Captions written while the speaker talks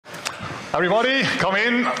Everybody, come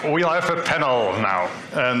in. We'll have a panel now.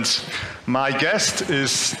 And my guest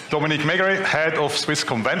is Dominique Mégret, head of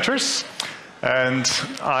Swisscom Ventures. And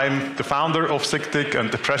I'm the founder of SICTIC and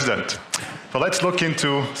the president. So let's look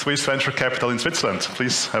into Swiss venture capital in Switzerland.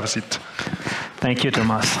 Please have a seat. Thank you,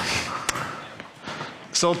 Thomas.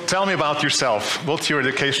 So tell me about yourself. What's your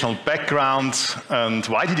educational background and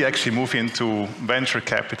why did you actually move into venture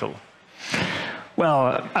capital?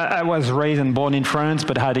 Well, I was raised and born in France,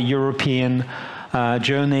 but had a European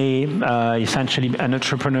journey, essentially an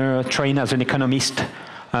entrepreneur, trained as an economist,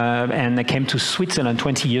 and I came to Switzerland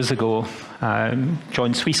 20 years ago,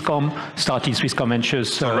 joined Swisscom, started Swisscom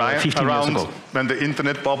Ventures 15 years ago. When the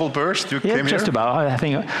internet bubble burst, you came here? Just about. I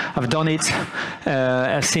think I've done it,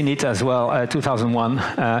 I've seen it as well,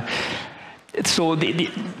 2001. So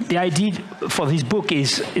the idea for this book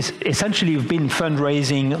is essentially we've been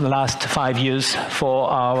fundraising the last 5 years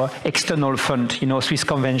for our external fund. You know,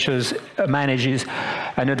 Swisscom Ventures manages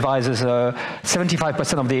and advises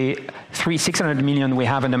 75% of the 600 million we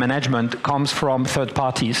have under management comes from third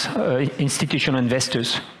parties, institutional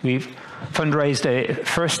investors. We've fundraised a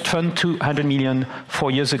first fund 200 million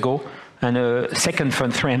 4 years ago, and a second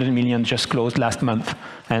fund 300 million just closed last month,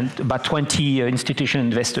 and about 20 institutional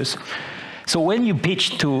investors. So when you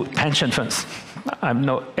pitch to pension funds,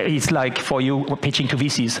 it's like for you pitching to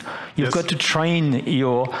VCs, you've got to train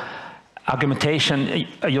your argumentation,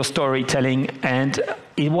 your storytelling, and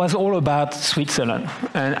it was all about Switzerland.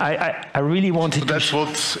 And I really wanted to... That's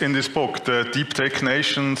what's in this book, the deep tech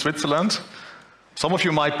nation Switzerland. Some of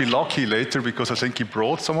you might be lucky later because I think he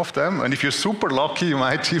brought some of them. And if you're super lucky, you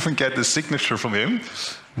might even get a signature from him.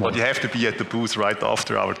 But you have to be at the booth right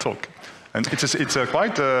after our talk. And it's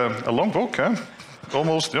quite a long book,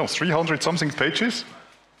 almost 300-something pages.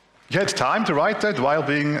 You had time to write that while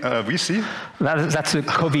being a VC? That's a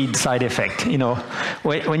COVID side effect. You know,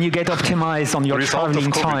 when you get optimized on your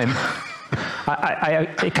traveling time,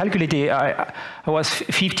 I calculated I was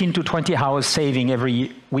 15 to 20 hours saving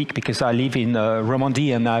every week because I live in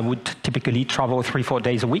Romandy and I would typically travel 3-4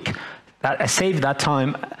 days a week. I saved that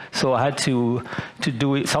time, so I had to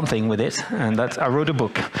do something with it, and I wrote a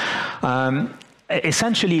book.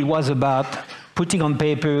 Essentially, it was about putting on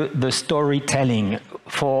paper the storytelling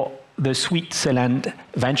for the Switzerland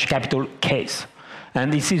venture capital case.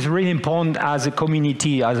 And this is really important as a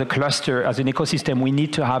community, as a cluster, as an ecosystem. We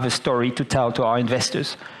need to have a story to tell to our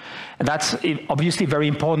investors. And that's obviously very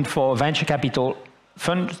important for venture capital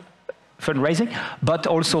fundraising, but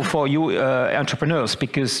also for you entrepreneurs,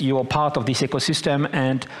 because you are part of this ecosystem.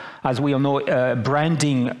 And as we all know,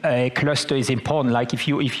 branding a cluster is important. Like if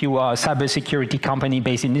you are a cybersecurity company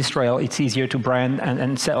based in Israel, it's easier to brand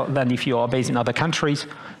and sell than if you are based in other countries.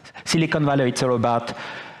 Silicon Valley, it's all about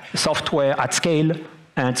software at scale,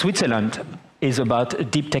 and Switzerland is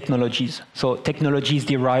about deep technologies. So technologies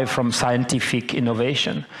derived from scientific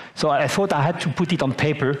innovation. So I thought I had to put it on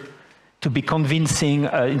paper to be convincing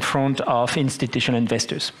in front of institutional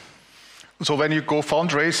investors. So when you go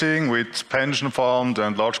fundraising with pension fund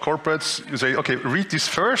and large corporates, you say, okay, read this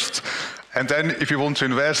first, and then if you want to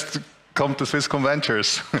invest, come to Swisscom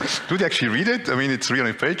Ventures. Do they actually read it? I mean, it's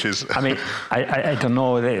 300 pages. I mean, I don't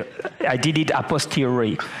know. I did it a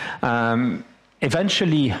posteriori.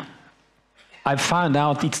 Eventually, I found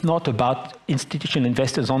out it's not about institutional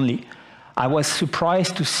investors only. I was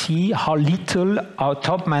surprised to see how little our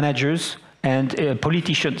top managers and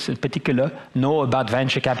politicians in particular know about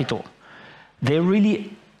venture capital. They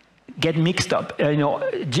really get mixed up. You know,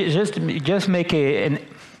 just make as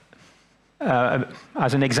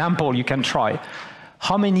an example, you can try.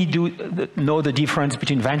 How many know the difference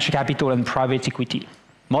between venture capital and private equity?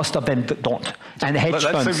 Most of them don't. And hedge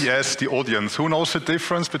funds. Let's say we ask the audience, who knows the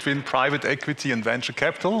difference between private equity and venture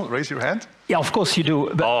capital? Raise your hand. Yeah, of course you do.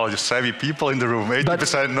 Oh, the savvy people in the room,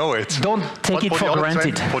 80% know it. Don't take it for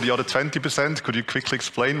granted. For the other 20%, could you quickly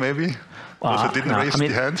explain maybe? Those who didn't raise the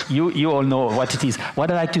hand. You all know what it is. What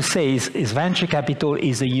I like to say is venture capital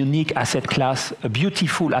is a unique asset class, a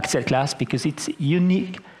beautiful asset class, because its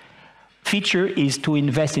unique feature is to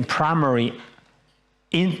invest in primary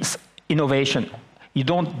innovation. You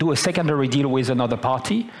don't do a secondary deal with another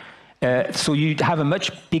party, so you have a much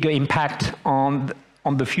bigger impact on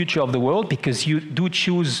the future of the world because you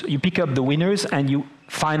pick up the winners and you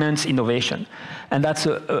finance innovation. And that's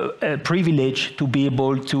a privilege to be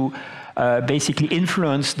able to basically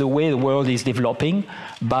influence the way the world is developing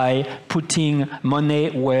by putting money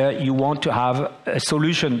where you want to have a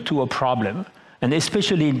solution to a problem. And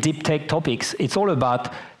especially in deep tech topics, it's all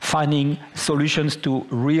about finding solutions to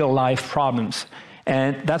real life problems.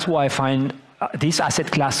 And that's why I find this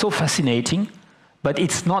asset class so fascinating, but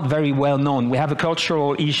it's not very well known. We have a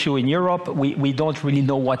cultural issue in Europe. We don't really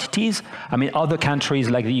know what it is. I mean, other countries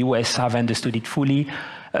like the US have understood it fully,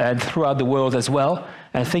 and throughout the world as well.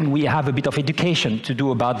 I think we have a bit of education to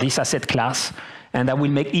do about this asset class, and that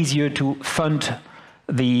will make it easier to fund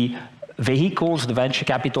the vehicles, the venture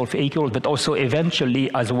capital vehicles, but also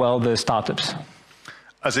eventually as well the startups.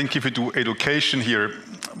 I think if you do education here,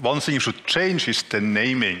 one thing you should change is the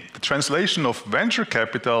naming. The translation of venture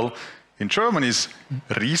capital in German is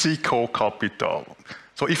Risikokapital.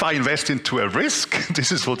 So if I invest into a risk,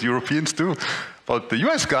 this is what Europeans do, but the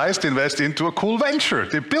US guys, they invest into a cool venture.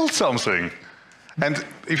 They build something. And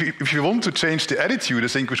if you want to change the attitude, I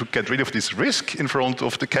think we should get rid of this risk in front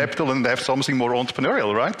of the capital and have something more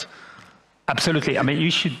entrepreneurial, right? Absolutely. I mean,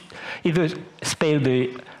 you should either spell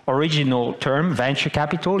the original term, venture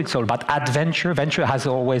capital. It's all about adventure. Venture has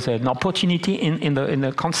always an opportunity in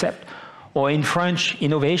the concept. Or in French,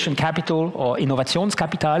 innovation capital or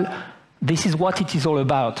innovationskapital. This is what it is all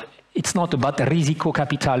about. It's not about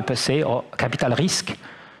Risikokapital per se or capital risk.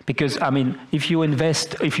 Because, I mean, if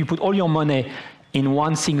you put all your money in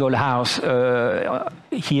one single house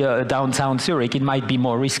here downtown Zurich, it might be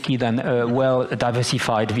more risky than a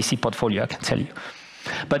well-diversified VC portfolio, I can tell you.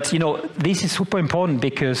 But, you know, this is super important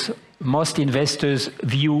because most investors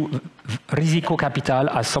view Risikokapital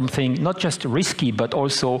as something not just risky, but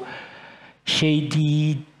also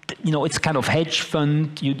shady. You know, it's kind of hedge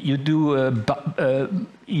fund. You do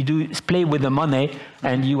play with the money,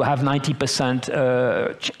 and you have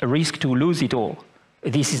 90% risk to lose it all.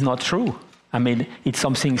 This is not true. I mean, it's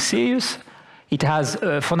something serious. It has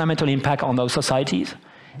a fundamental impact on our societies,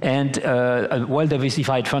 and a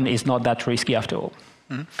well-diversified fund is not that risky after all.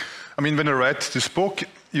 Mm-hmm. I mean, when I read this book,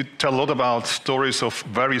 you tell a lot about stories of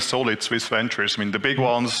very solid Swiss ventures. I mean, the big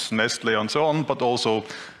ones, Nestlé and so on, but also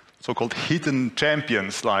so-called hidden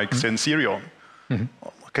champions like Sensirion.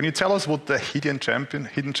 Can you tell us what the hidden champion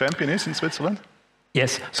is in Switzerland?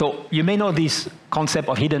 Yes. So you may know this concept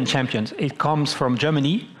of hidden champions. It comes from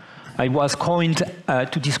Germany. It was coined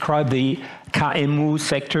to describe the KMU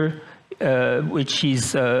sector, which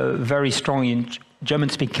is very strong in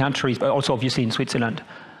German-speaking countries, but also obviously in Switzerland.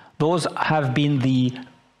 Those have been the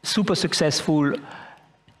super successful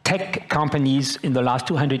tech companies in the last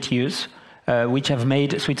 200 years, which have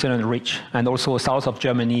made Switzerland rich, and also south of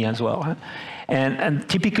Germany as well. And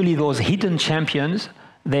typically those hidden champions,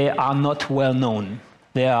 they are not well known.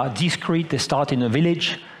 They are discreet, they start in a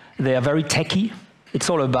village, they are very techy. It's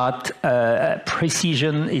all about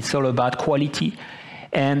precision, it's all about quality.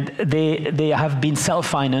 And they have been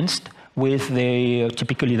self-financed with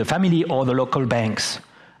typically the family or the local banks.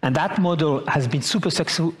 And that model has been super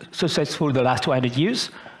successful the last 200 years.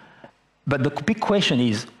 But the big question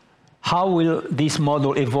is, how will this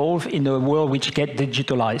model evolve in a world which gets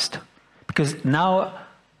digitalized? Because now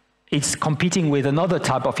it's competing with another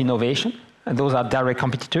type of innovation, and those are direct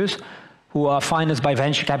competitors, who are financed by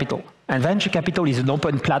venture capital. And venture capital is an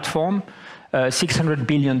open platform, $600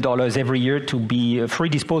 billion every year to be free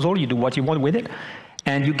disposal. You do what you want with it.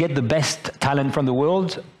 And you get the best talent from the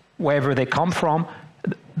world, wherever they come from,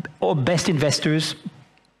 or best investors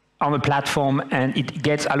on the platform, and it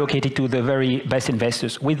gets allocated to the very best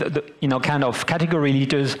investors with the, kind of category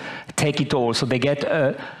leaders take it all. So they get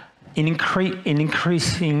an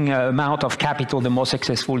increasing amount of capital the more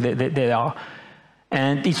successful they are.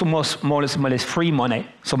 And it's almost more or less free money.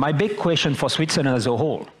 So my big question for Switzerland as a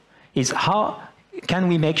whole is how can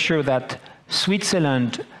we make sure that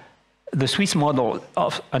Switzerland, the Swiss model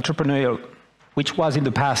of entrepreneurial, which was in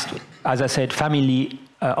the past, as I said, family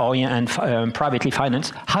oriented and privately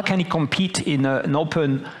financed, how can it compete in an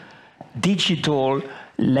open,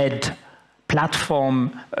 digital-led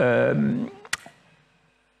platform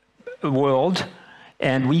world?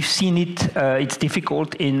 And we've seen it, it's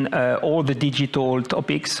difficult in all the digital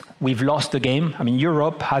topics. We've lost the game. I mean,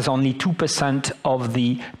 Europe has only 2% of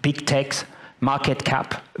the big tech's market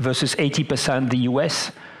cap versus 80% the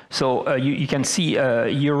US. So you can see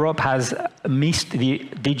Europe has missed the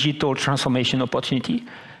digital transformation opportunity.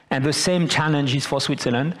 And the same challenge is for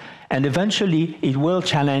Switzerland. And eventually, it will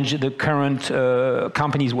challenge the current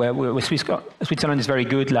companies where Switzerland is very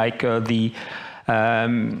good, like the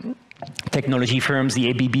technology firms, the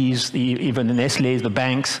ABBs, even the Nestlés, the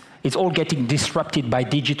banks. It's all getting disrupted by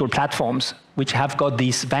digital platforms, which have got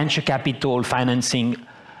this venture capital financing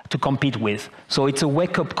to compete with. So it's a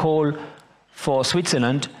wake-up call for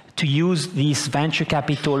Switzerland to use this venture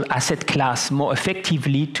capital asset class more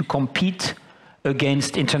effectively to compete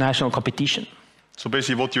against international competition. So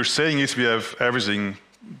basically what you're saying is we have everything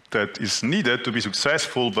that is needed to be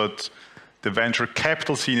successful, but the venture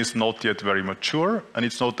capital scene is not yet very mature, and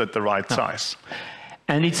it's not at the right size.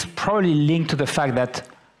 And it's probably linked to the fact that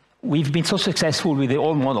we've been so successful with the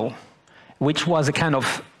old model, which was a kind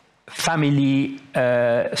of family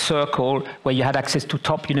circle where you had access to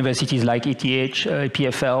top universities like ETH,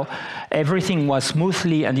 PFL. Everything was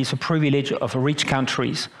smoothly, and it's a privilege of rich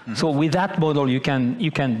countries. So with that model, you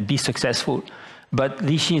can be successful. But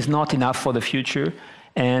this is not enough for the future,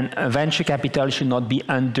 and venture capital should not be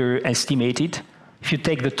underestimated. If you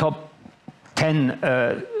take the top 10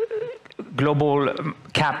 global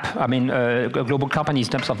cap, global companies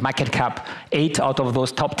in terms of market cap, 8 out of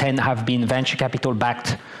those top 10 have been venture capital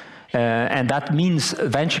backed. And that means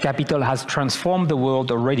venture capital has transformed the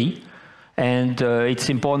world already, and it's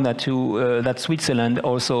important that Switzerland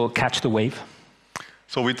also catch the wave.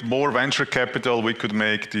 So with more venture capital, we could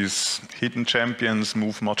make these hidden champions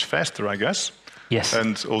move much faster, I guess. Yes.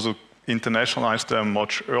 And also internationalize them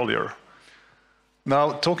much earlier.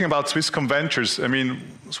 Now, talking about Swisscom Ventures,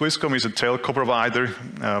 Swisscom is a telco provider,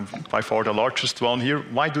 by far the largest one here.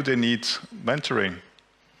 Why do they need venturing?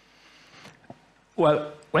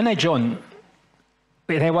 Well, when I joined,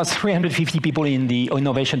 there was 350 people in the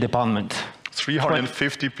innovation department.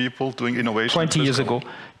 350 people doing innovation? 20 years ago.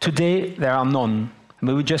 Today, there are none.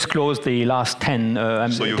 We just closed the last 10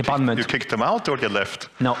 departments. You kicked them out or they left?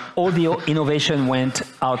 No, all the innovation went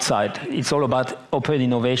outside. It's all about open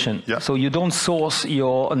innovation. Yeah. So you don't source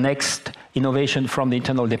your next innovation from the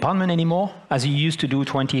internal department anymore, as you used to do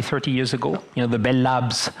 20, 30 years ago. You know, the Bell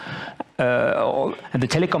Labs and the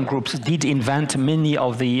telecom groups did invent many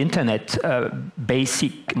of the internet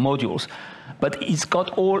basic modules. But it's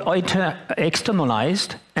got all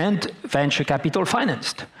externalized and venture capital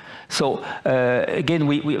financed. So again,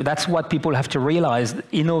 that's what people have to realize.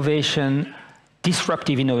 Innovation,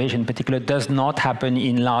 disruptive innovation in particular, does not happen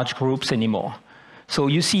in large groups anymore. So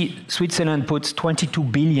you see Switzerland puts 22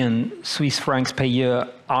 billion Swiss francs per year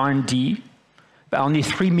R&D, but only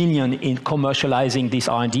 3 million in commercializing this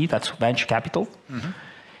R&D, that's venture capital.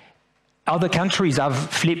 Other countries have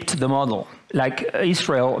flipped the model. Like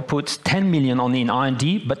Israel puts 10 million only in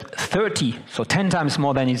R&D, but 30, so 10 times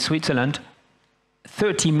more than in Switzerland,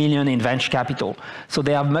 30 million in venture capital. So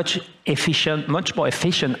they are much more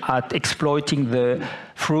efficient at exploiting the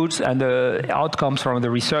fruits and the outcomes from the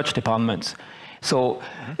research departments. So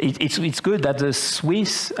it's good that the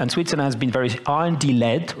Swiss and Switzerland has been very R&D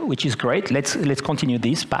led, which is great. Let's continue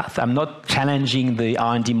this path. I'm not challenging the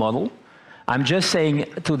R&D model. I'm just saying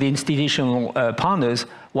to the institutional partners,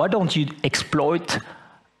 why don't you exploit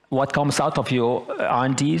what comes out of your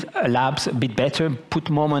R&D labs a bit better, put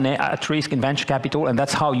more money at risk in venture capital, and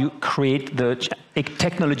that's how you create the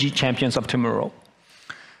technology champions of tomorrow.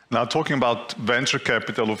 Now, talking about venture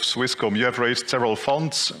capital of Swisscom, you have raised several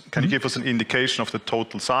funds. Can you give us an indication of the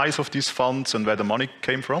total size of these funds and where the money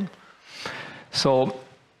came from? So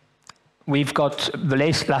we've got the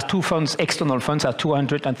last two funds, external funds, are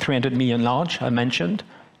 200 and 300 million large, I mentioned.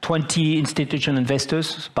 20 institutional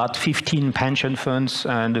investors, about 15 pension funds,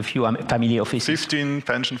 and a few family offices. 15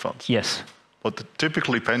 pension funds? Yes. But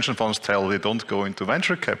typically pension funds tell they don't go into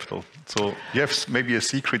venture capital. So you have maybe a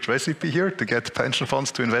secret recipe here to get pension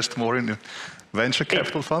funds to invest more in venture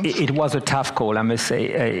capital funds? It was a tough call, I must say.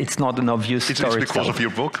 It's not an obvious story. It's because of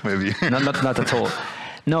your book, maybe? No, not at all.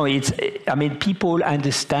 No, people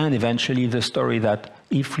understand eventually the story that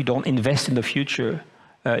if we don't invest in the future,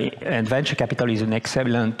 and venture capital is an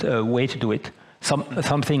excellent way to do it,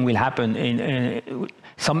 something will happen.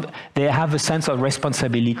 They have a sense of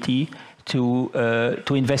responsibility to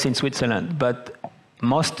invest in Switzerland, but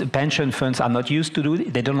most pension funds are not used to do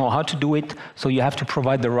it. They don't know how to do it, so you have to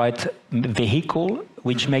provide the right vehicle,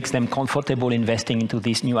 which makes them comfortable investing into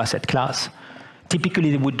this new asset class.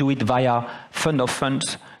 Typically, they would do it via fund of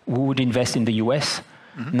funds who would invest in the US.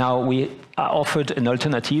 Now we are offered an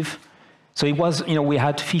alternative. So it was, we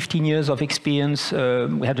had 15 years of experience.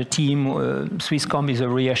 We had a team. Swisscom is a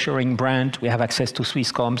reassuring brand. We have access to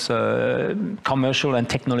Swisscom's commercial and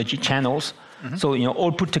technology channels. So,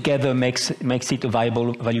 all put together makes it a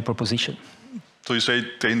viable value proposition. So you say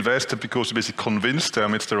they invested because you basically convinced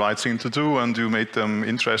them it's the right thing to do, and you made them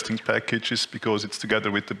interesting packages because it's together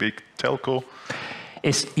with the big telco.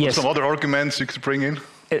 Yes. Some other arguments you could bring in?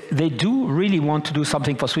 They do really want to do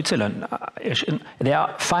something for Switzerland. They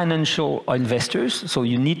are financial investors, so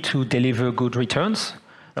you need to deliver good returns,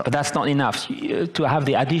 but that's not enough. To have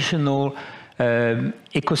the additional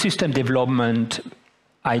ecosystem development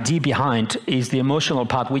idea behind is the emotional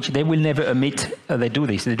part, which they will never admit they do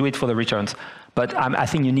this. They do it for the returns. But I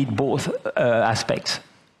think you need both aspects.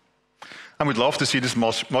 I would love to see this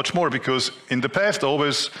much more, because in the past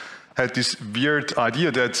always had this weird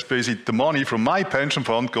idea that basically the money from my pension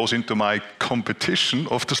fund goes into my competition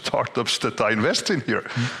of the startups that I invest in here.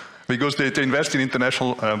 Because they invest in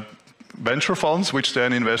international venture funds, which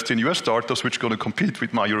then invest in US startups, which are going to compete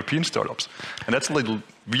with my European startups. And that's a little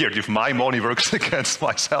weird if my money works against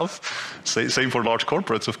myself. Same for large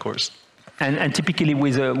corporates, of course. And typically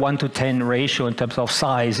with a 1-to-10 ratio in terms of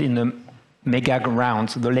size in the mega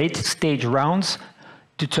rounds, the late stage rounds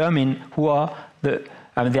determine who are the,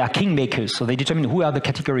 they are kingmakers, so they determine who are the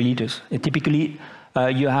category leaders. And typically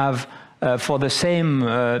you have, for the same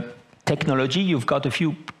technology, you've got a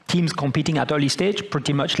few teams competing at early stage,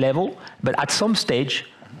 pretty much level, but at some stage,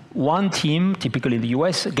 one team, typically the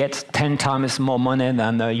US, gets 10 times more money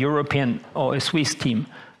than a European or a Swiss team.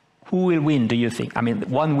 Who will win, do you think? I mean,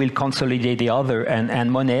 one will consolidate the other,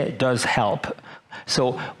 and money does help.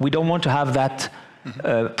 So we don't want to have that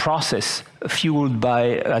process fueled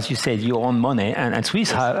by, as you said, your own money. And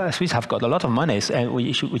Swiss have got a lot of money, and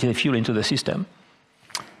we should fuel into the system.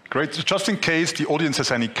 Great. Just in case the audience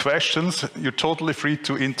has any questions, you're totally free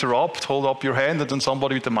to interrupt, hold up your hand, and then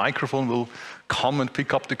somebody with the microphone will come and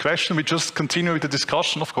pick up the question. We just continue with the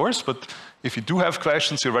discussion, of course, but if you do have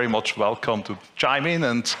questions, you're very much welcome to chime in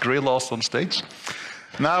and grill us on stage.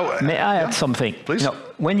 Now, may I add something? Please. You know,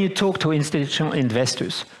 when you talk to institutional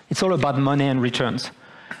investors, it's all about money and returns.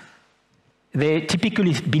 They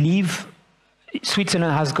typically believe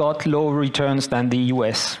Switzerland has got lower returns than the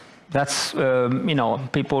US. That's, you know,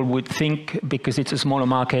 people would think because it's a smaller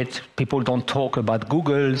market, people don't talk about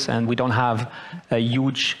Googles and we don't have a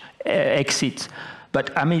huge exits.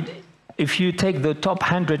 But I mean, if you take the top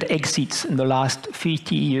 100 exits in the last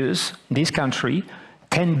 50 years in this country,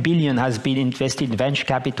 10 billion has been invested in venture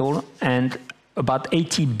capital and about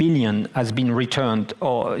 80 billion has been returned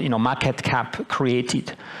or, you know, market cap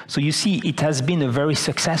created. So you see, it has been a very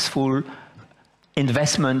successful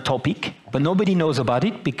investment topic, but nobody knows about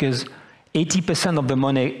it because 80% of the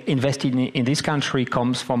money invested in this country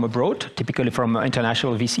comes from abroad, typically from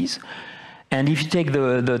international VCs. And if you take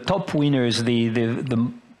the top winners,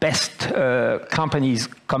 the best companies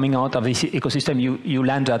coming out of this ecosystem, you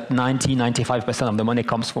land at 90-95% of the money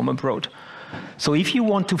comes from abroad. So if you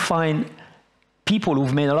want to find people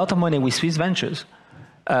who've made a lot of money with Swiss ventures,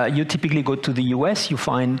 you typically go to the US, you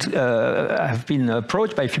find, I've been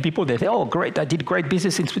approached by a few people, they say, oh great, I did great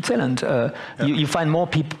business in Switzerland. You find more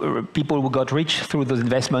people who got rich through those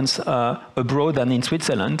investments abroad than in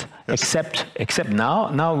Switzerland, except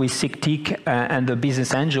now with SICTIC and the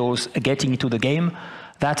business angels getting into the game.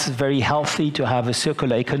 That's very healthy to have a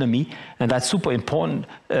circular economy, and that's super important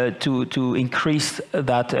to increase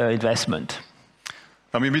that investment.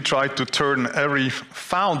 I mean, we try to turn every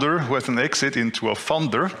founder who has an exit into a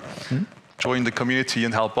funder, join the community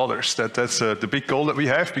and help others. That's the big goal that we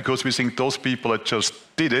have, because we think those people that just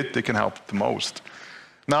did it, they can help the most.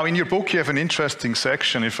 Now, in your book, you have an interesting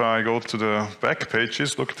section. If I go to the back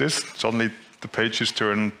pages, look at this. Suddenly, the pages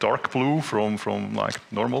turn dark blue from like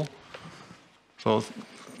normal. So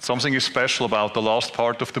something is special about the last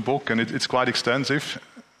part of the book, and it's quite extensive.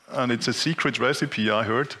 And it's a secret recipe, I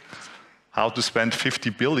heard. How to spend 50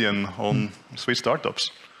 billion on Swiss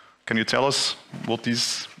startups. Can you tell us what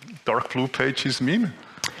these dark blue pages mean?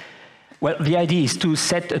 Well, the idea is to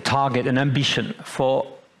set a target, an ambition for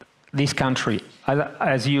this country.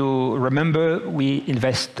 As you remember, we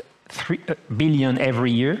invest 3 billion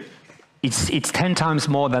every year. It's 10 times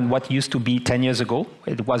more than what used to be 10 years ago.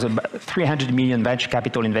 It was about 300 million venture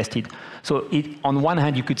capital invested. So on one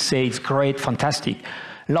hand, you could say it's great, fantastic,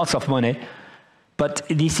 lots of money. But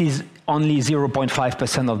this is only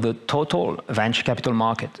 0.5% of the total venture capital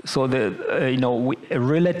market. So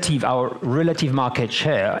our relative market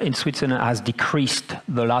share in Switzerland has decreased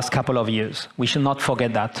the last couple of years. We should not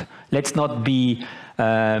forget that. Let's not be,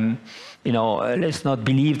 let's not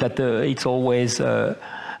believe that it's always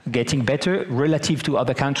getting better relative to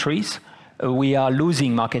other countries. We are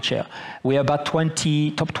losing market share. We are about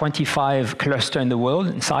top 25 cluster in the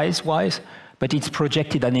world, size-wise. But it's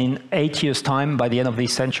projected that in 8 years' time, by the end of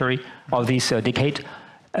this century, of this decade,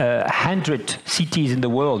 100 cities in the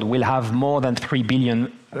world will have more than 3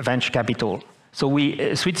 billion venture capital. So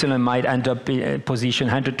Switzerland might end up in position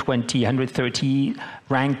 120, 130,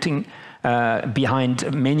 ranking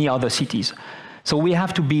behind many other cities. So we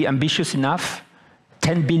have to be ambitious enough.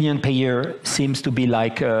 10 billion per year seems to be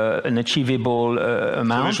like an achievable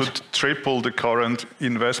amount. So we should triple the current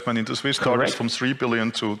investment into Swiss startups from 3 billion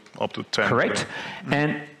to up to 10 Correct.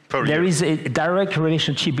 billion. And there is a direct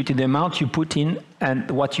relationship between the amount you put in and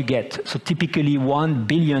what you get. So typically 1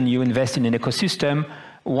 billion you invest in an ecosystem,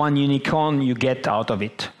 1 unicorn you get out of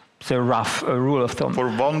it. It's a rough rule of thumb. For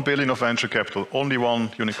 1 billion of venture capital, only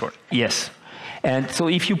one unicorn. Yes. And so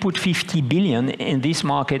if you put 50 billion in this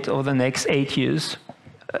market over the next 8 years,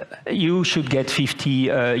 you should get 50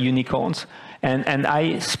 unicorns. And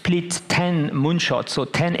I split 10 moonshots, so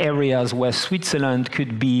 10 areas where Switzerland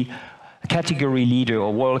could be a category leader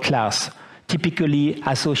or world class, typically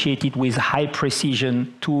associated with high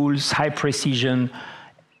precision tools, high precision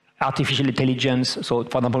artificial intelligence. So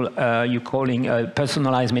for example, you're calling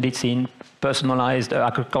personalized medicine, personalized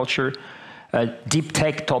agriculture, deep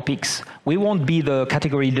tech topics. We won't be the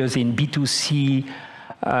category leaders in B2C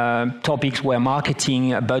topics where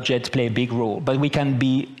marketing budgets play a big role, but we can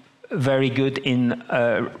be very good in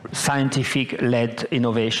scientific-led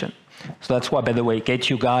innovation. So that's why, by the way, Get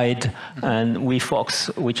You Guide and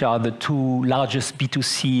WeFox, which are the two largest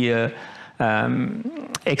B2C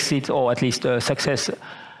exit, or at least success.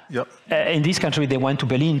 Yep. In this country, they went to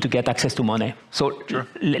Berlin to get access to money. So sure.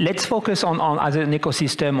 Let's focus on as an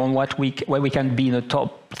ecosystem on where we can be in the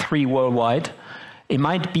top 3 worldwide. It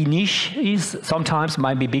might be niches, sometimes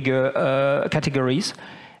might be bigger categories.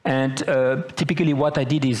 And typically what I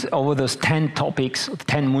did is over those 10 topics,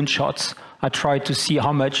 10 moonshots, I tried to see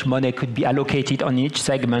how much money could be allocated on each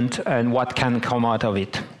segment and what can come out of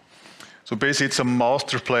it. So basically it's a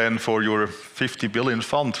master plan for your 50 billion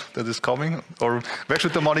fund that is coming? Or where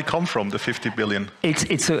should the money come from, the 50 billion? It's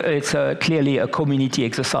clearly a community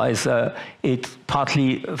exercise. It's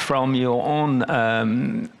partly from your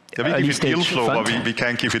own we give you deal flow, but we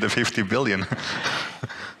can't give you the 50 billion.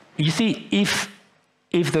 You see, if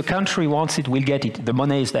the country wants it, we'll get it. The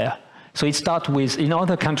money is there. So it starts with, in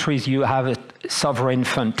other countries, you have a sovereign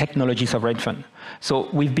fund, technology sovereign fund. So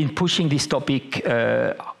we've been pushing this topic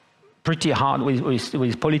pretty hard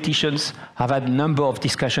with politicians. I've had a number of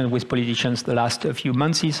discussions with politicians the last few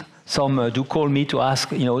months. Some do call me to ask,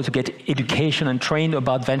 to get education and train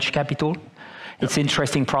about venture capital. It's an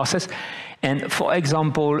interesting process. And for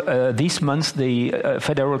example, this month, the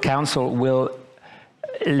Federal Council will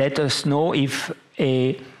let us know if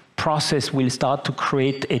a process will start to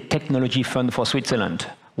create a technology fund for Switzerland,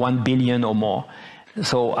 1 billion or more.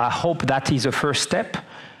 So I hope that is a first step.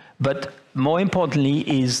 But more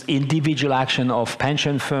importantly is individual action of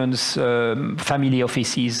pension funds, family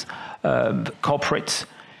offices, corporates.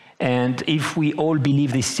 And if we all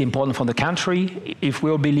believe this is important for the country, if we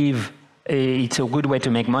all believe it's a good way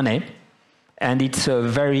to make money, and it's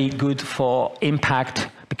very good for impact,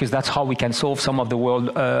 because that's how we can solve some of the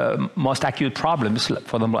world's most acute problems,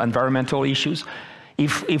 for the environmental issues.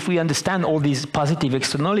 If we understand all these positive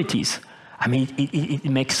externalities, I mean, it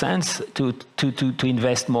makes sense to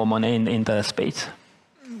invest more money in the space.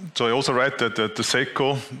 So I also read that the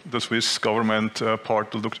SECO, the Swiss government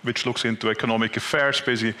part, which looks into economic affairs,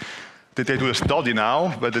 basically, that they do a study now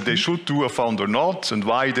whether they should do a fund or not, and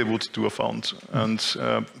why they would do a fund. And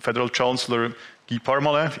Federal Chancellor Guy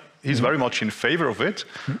Parmelin, he's very much in favor of it.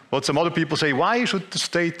 But some other people say, why should the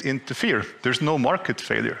state interfere? There's no market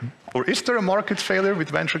failure. Or is there a market failure with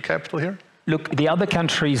venture capital here? Look, the other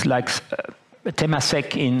countries like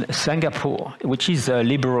Temasek in Singapore, which is a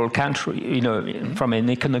liberal country, from an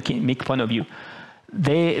economic point of view,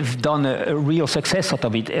 they've done a real success out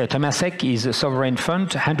of it. Temasek is a sovereign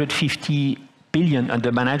fund, 150 billion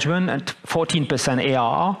under management and 14%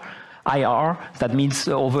 IR. That means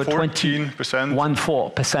over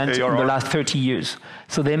 14% in the last 30 years.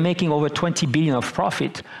 So they're making over 20 billion of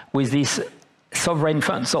profit with this sovereign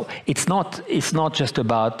fund. So it's not just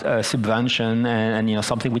about subvention and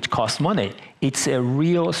something which costs money. It's a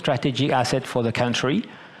real strategic asset for the country.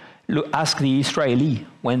 Look, ask the Israeli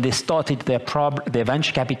when they started their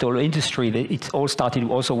venture capital industry. It all started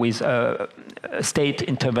also with state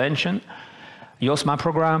intervention. YOSMA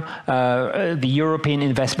program, the European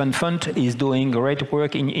Investment Fund is doing great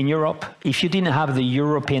work in Europe. If you didn't have the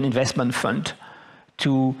European Investment Fund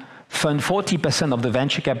to fund 40% of the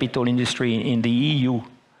venture capital industry in the EU,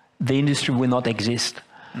 the industry will not exist.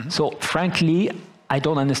 So frankly, I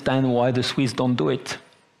don't understand why the Swiss don't do it.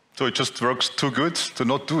 So it just works too good to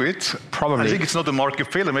not do it? Probably. I think it's not a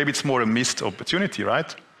market failure, maybe it's more a missed opportunity,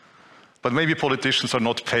 right? But maybe politicians are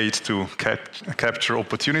not paid to capture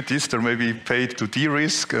opportunities, they're maybe paid to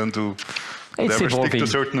de-risk and to never stick to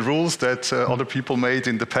certain rules that other people made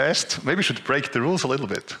in the past. Maybe we should break the rules a little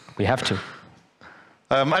bit. We have to.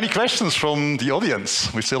 Any questions from the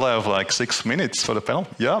audience? We still have like 6 minutes for the panel.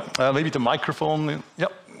 Yeah, maybe the microphone. Yeah,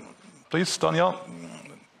 please, Daniel.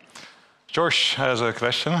 George has a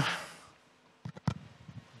question.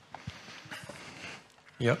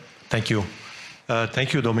 Yeah, thank you.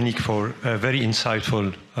 Thank you, Dominique, for very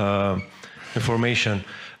insightful information.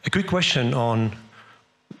 A quick question on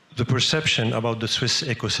the perception about the Swiss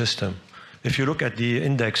ecosystem. If you look at the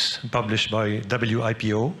index published by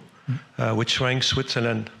WIPO, which ranks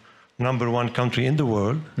Switzerland #1 country in the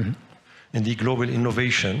world in the global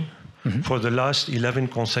innovation for the last 11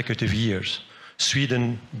 consecutive years,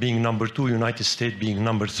 Sweden being #2, United States being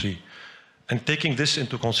 #3. And taking this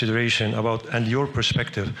into consideration and your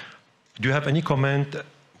perspective, do you have any comment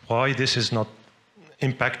why this is not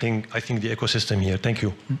impacting, I think, the ecosystem here? Thank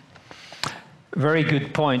you. Very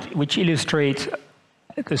good point, which illustrates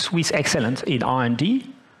the Swiss excellence in R&D,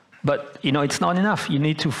 but it's not enough. You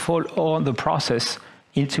need to follow on the process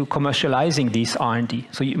into commercializing this R&D.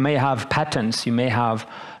 So you may have patents, you may have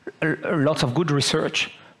lots of good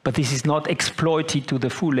research, but this is not exploited to the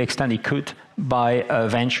full extent it could by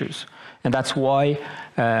ventures. And that's why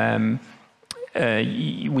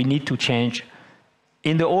we need to change.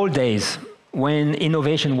 In the old days, when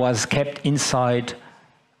innovation was kept inside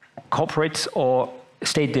corporates or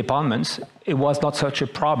state departments, it was not such a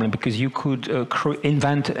problem because you could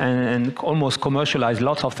invent and almost commercialize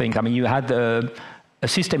lots of things. I mean, you had a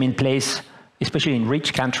system in place, especially in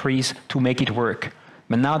rich countries, to make it work.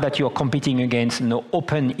 But now that you're competing against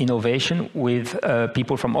open innovation with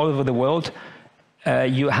people from all over the world,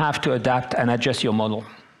 you have to adapt and adjust your model.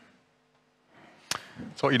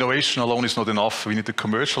 So innovation alone is not enough. We need to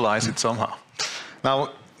commercialize it somehow. Now,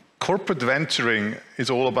 corporate venturing is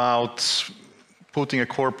all about putting a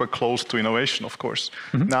corporate close to innovation, of course.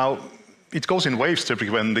 Now, it goes in waves typically.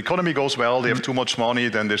 When the economy goes well, they have too much money,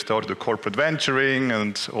 then they start the corporate venturing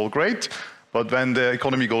and all great. But when the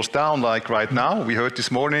economy goes down, like right now, we heard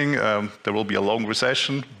this morning, there will be a long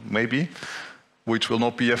recession, maybe, which will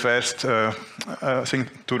not be a fast thing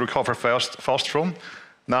to recover fast from.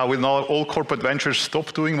 Now, will all corporate ventures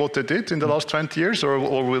stop doing what they did in the last 20 years, or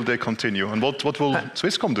will they continue? And what will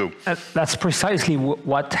Swisscom do? That's precisely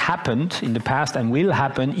what happened in the past and will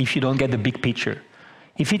happen if you don't get the big picture.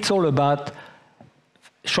 If it's all about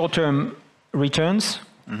short-term returns,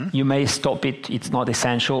 you may stop it. It's not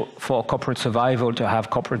essential for corporate survival to have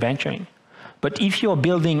corporate venturing. But if you're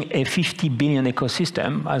building a 50 billion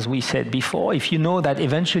ecosystem, as we said before, if you know that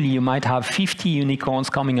eventually you might have 50 unicorns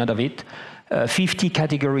coming out of it, 50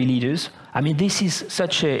 category leaders. I mean, this is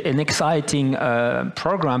such an exciting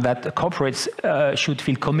program that the corporates should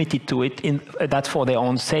feel committed to it. That's for their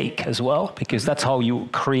own sake as well, because that's how you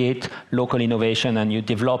create local innovation and you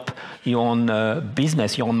develop your own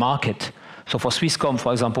business, your own market. So for Swisscom,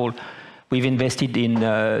 for example, we've invested in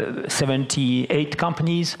 78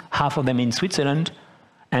 companies, half of them in Switzerland,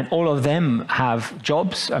 and all of them have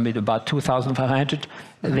jobs, I mean, about 2,500.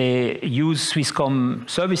 They use Swisscom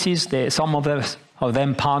services. Some of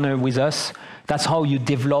them partner with us. That's how you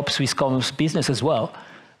develop Swisscom's business as well.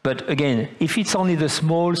 But again, if it's only the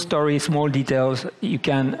small story, small details, you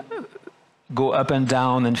can go up and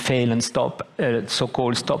down and fail and stop,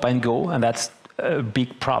 so-called stop and go, and that's a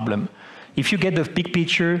big problem. If you get the big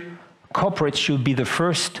picture, corporates should be the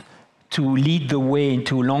first to lead the way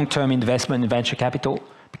into long-term investment in venture capital,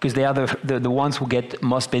 because they are the ones who get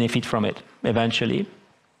most benefit from it eventually.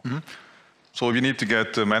 So we need to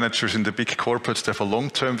get managers in the big corporates to have a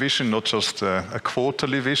long-term vision, not just a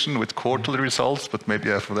quarterly vision with quarterly results, but maybe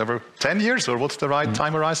have whatever, 10 years, or what's the right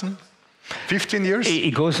time horizon? 15 years?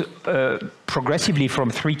 It goes progressively from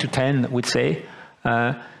 3 to 10, I would say.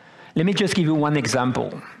 Let me just give you one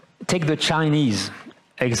example. Take the Chinese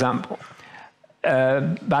example.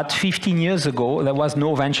 About 15 years ago, there was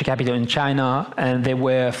no venture capital in China, and they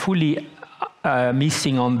were fully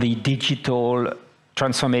missing on the digital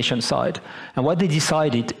transformation side. And what they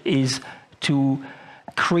decided is to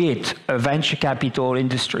create a venture capital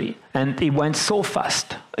industry. And it went so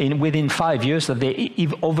fast, within 5 years, that they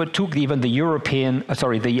overtook even the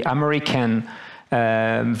the American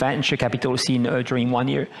venture capital scene during 1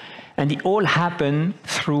 year. And it all happened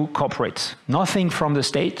through corporates, nothing from the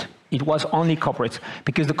state. It was only corporates,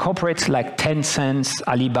 because the corporates like Tencent,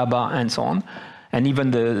 Alibaba, and so on, and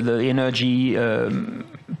even the energy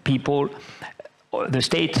people, the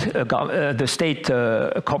state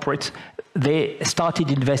corporates, they started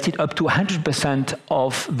investing up to 100%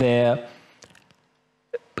 of their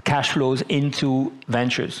cash flows into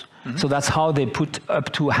ventures. So that's how they put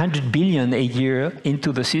up to 100 billion a year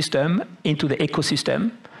into the system, into the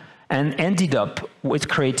ecosystem, and ended up with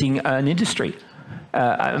creating an industry.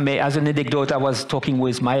 As an anecdote, I was talking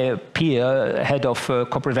with my peer, head of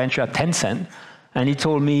corporate venture at Tencent, and he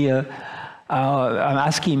told me, I'm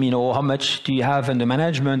asking him, how much do you have in the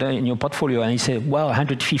management in your portfolio? And he said, well,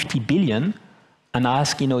 150 billion. And I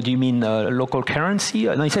asked, do you mean local currency?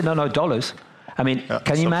 And he said, no, dollars. I mean,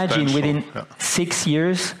 can you imagine within 6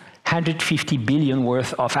 years, 150 billion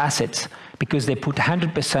worth of assets because they put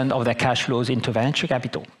 100% of their cash flows into venture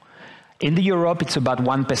capital. In the Europe, it's about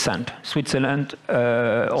 1%. Switzerland,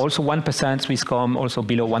 also 1%. Swisscom, also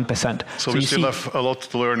below 1%. So we still have a lot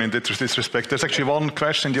to learn in this respect. There's actually one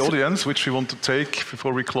question in the audience which we want to take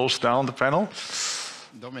before we close down the panel.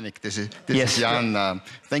 Dominic, this is Jan.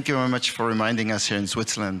 Thank you very much for reminding us here in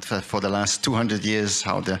Switzerland for the last 200 years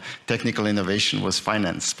how the technical innovation was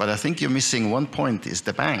financed. But I think you're missing one point, is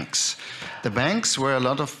the banks. The banks were a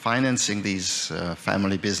lot of financing these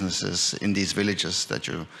family businesses in these villages that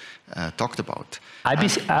you talked about. I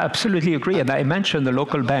absolutely agree, and I mentioned the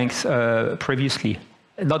local banks previously,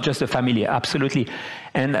 not just the family, absolutely.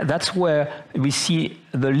 And that's where we see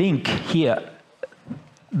the link here.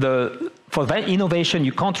 For that innovation,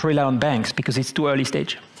 you can't rely on banks because it's too early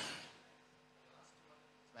stage.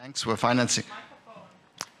 Banks were financing.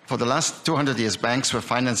 For the last 200 years, banks were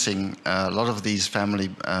financing a lot of these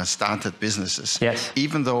family-started businesses. Yes.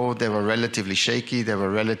 Even though they were relatively shaky, they were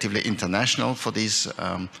relatively international for these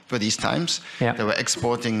times. Yeah. They were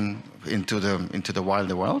exporting into the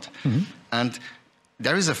wider world. Mm-hmm. And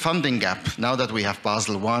there is a funding gap now that we have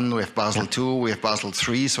Basel I, we have Basel II, we have Basel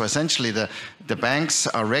III. So essentially, the banks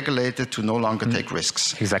are regulated to no longer take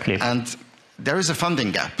risks. Exactly. And there is a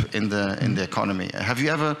funding gap in the economy. Have you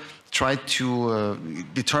ever tried to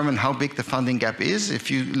determine how big the funding gap is, if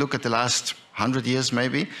you look at the last 100 years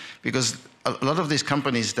maybe? Because a lot of these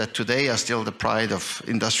companies that today are still the pride of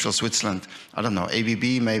industrial Switzerland, I don't know,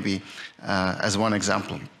 ABB maybe, as one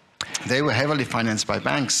example, they were heavily financed by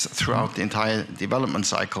banks throughout the entire development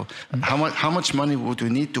cycle. How much money would we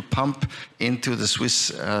need to pump into the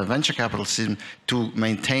Swiss venture capital system to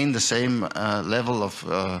maintain the same level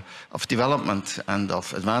of development and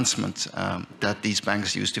of advancement that these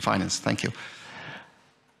banks used to finance? Thank you.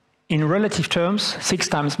 In relative terms, 6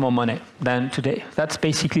 times more money than today. That's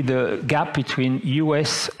basically the gap between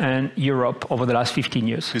US and Europe over the last 15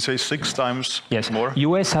 years. You say 6 times more?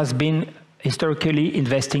 US has been historically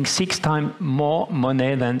investing 6 times more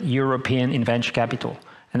money than European in venture capital.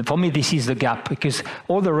 And for me, this is the gap, because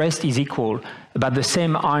all the rest is equal. About the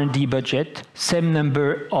same R&D budget, same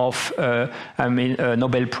number of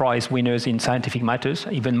Nobel Prize winners in scientific matters,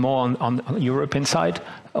 even more on the European side,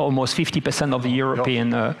 almost 50% of the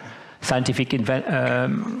European scientific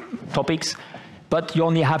topics. But you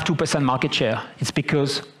only have 2% market share. It's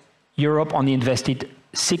because Europe only invested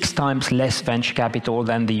 6 times less venture capital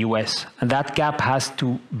than the US. And that gap has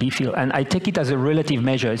to be filled. And I take it as a relative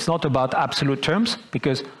measure. It's not about absolute terms,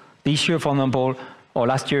 because this year, for example, or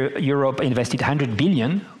last year, Europe invested 100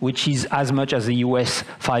 billion, which is as much as the US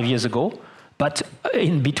 5 years ago. But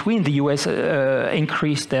in between, the US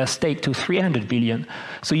increased their stake to 300 billion.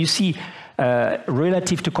 So you see,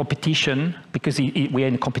 relative to competition, because we are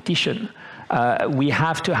in competition, we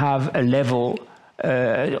have to have a level,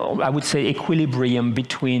 I would say, equilibrium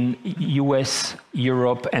between US,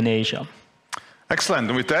 Europe, and Asia. Excellent.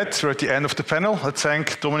 And with that, we're at the end of the panel. Let's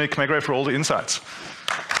thank Dominique Mégret for all the insights.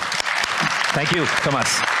 Thank you, Thomas.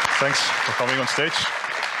 Thanks for coming on stage.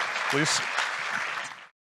 Please.